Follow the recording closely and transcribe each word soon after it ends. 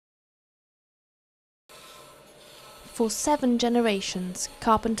For 7 generations,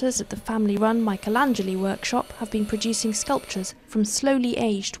 carpenters at the family-run Michelangelo workshop have been producing sculptures from slowly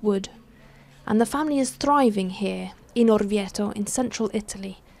aged wood. And the family is thriving here, in Orvieto in central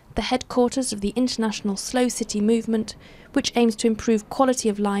Italy, the headquarters of the international Slow City movement, which aims to improve quality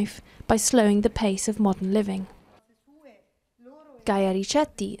of life by slowing the pace of modern living. Gaia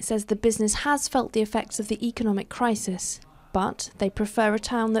Ricetti says the business has felt the effects of the economic crisis, but they prefer a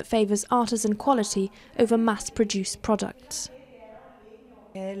town that favours artisan quality over mass-produced products.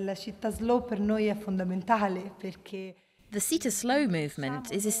 La città slow per noi è fondamentale perché the Città Slow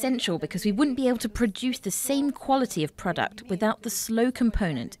movement is essential because we wouldn't be able to produce the same quality of product without the slow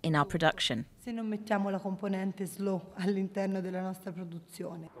component in our production. se non mettiamo la componente slow all'interno della nostra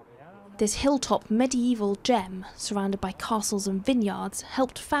produzione. This hilltop medieval gem, surrounded by castles and vineyards,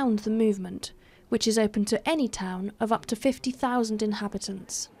 helped found the movement, which is open to any town of up to 50,000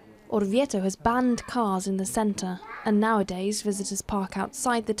 inhabitants. Orvieto has banned cars in the centre, and nowadays visitors park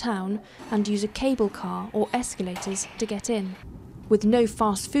outside the town and use a cable car or escalators to get in. With no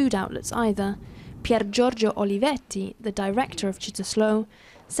fast food outlets either, Pier Giorgio Olivetti, the director of Città Slow,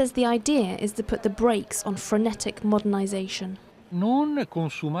 says the idea is to put the brakes on frenetic modernisation. Non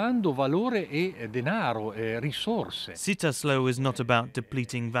consumando valore e denaro, risorse. Città Slow is not about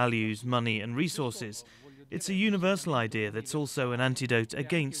depleting values, money and resources. It's a universal idea that's also an antidote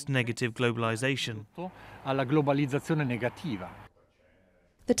against negative globalization. Alla globalizzazione negativa.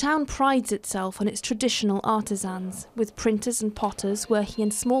 The town prides itself on its traditional artisans, with printers and potters working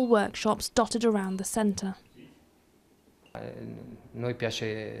in small workshops dotted around the centre.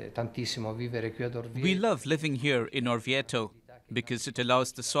 We love living here in Orvieto because it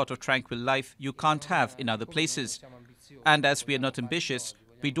allows the sort of tranquil life you can't have in other places. And as we are not ambitious,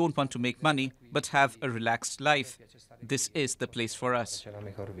 we don't want to make money, but have a relaxed life. This is the place for us.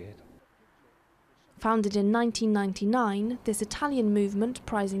 Founded in 1999, this Italian movement,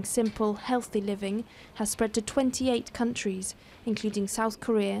 prizing simple, healthy living, has spread to 28 countries, including South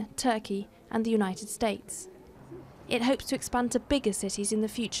Korea, Turkey and the United States. It hopes to expand to bigger cities in the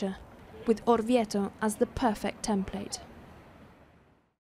future, with Orvieto as the perfect template.